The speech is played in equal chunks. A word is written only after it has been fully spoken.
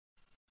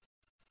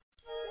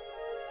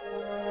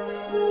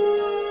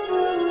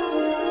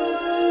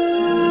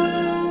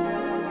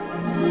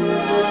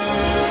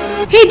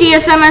Hey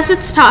DSMS,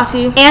 it's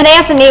Tati. And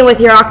Anthony with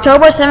your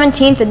October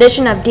 17th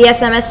edition of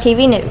DSMS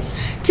TV News.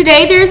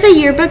 Today there's a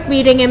yearbook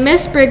meeting in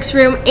Miss Briggs'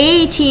 room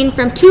A18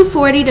 from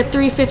 2:40 to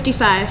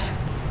 3:55.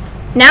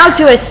 Now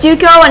to a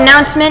Stuco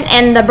announcement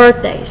and the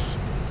birthdays.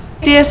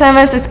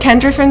 DSMS, it's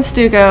Kendra from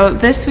Stuco.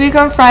 This week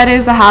on Friday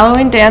is the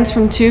Halloween dance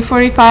from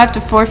 2:45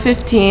 to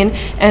 4:15,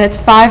 and it's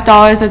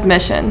 $5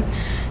 admission.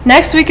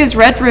 Next week is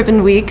Red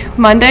Ribbon Week.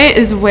 Monday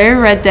is Wear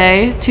Red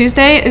Day.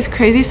 Tuesday is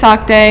Crazy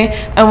Sock Day,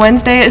 and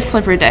Wednesday is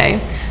Slipper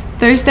Day.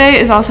 Thursday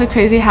is also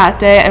Crazy Hat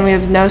Day, and we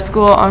have no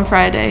school on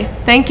Friday.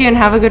 Thank you and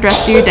have a good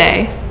rest of your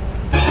day.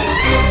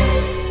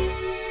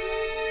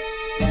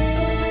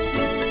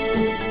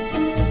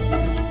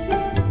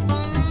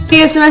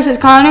 DSMS is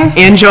Connor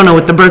and Jonah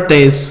with the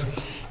birthdays.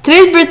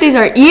 Today's birthdays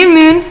are Ian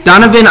Moon,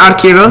 Donovan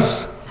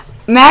Arquiros,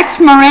 Max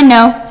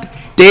Moreno,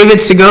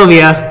 David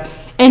Segovia,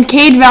 and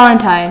Cade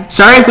Valentine.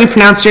 Sorry if we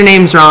pronounced your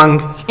names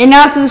wrong. And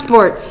now to the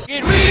sports.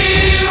 We will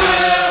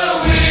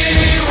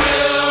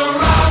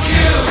rock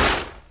you.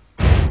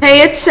 Hey,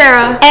 it's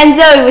Sarah. And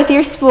Zoe with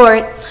your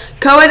sports.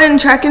 Co-ed and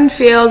track and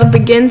field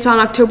begins on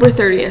October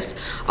 30th.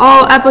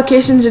 All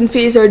applications and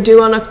fees are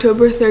due on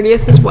October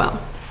 30th as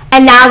well.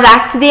 And now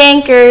back to the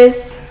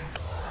anchors.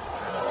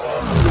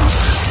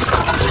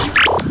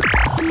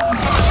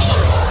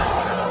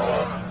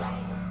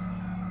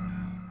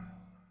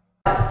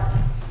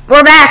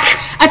 We're back.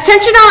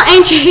 Attention all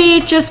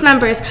NJHS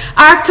members.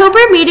 Our October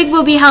meeting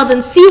will be held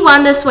in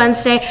C1 this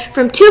Wednesday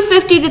from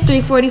 2:50 to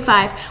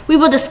 3:45. We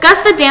will discuss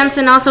the dance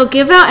and also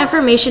give out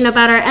information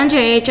about our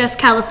NJHS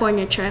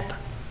California trip.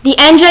 The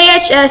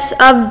NJHS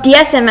of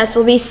DSMS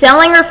will be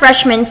selling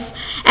refreshments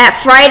at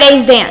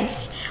Friday's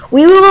dance.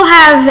 We will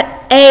have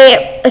an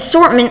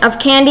assortment of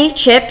candy,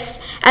 chips,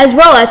 as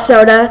well as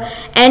soda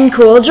and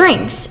cool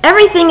drinks.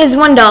 Everything is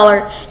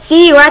 $1.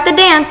 See you at the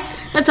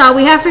dance. That's all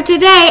we have for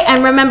today,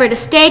 and remember to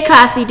stay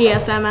classy,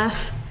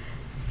 DSMS.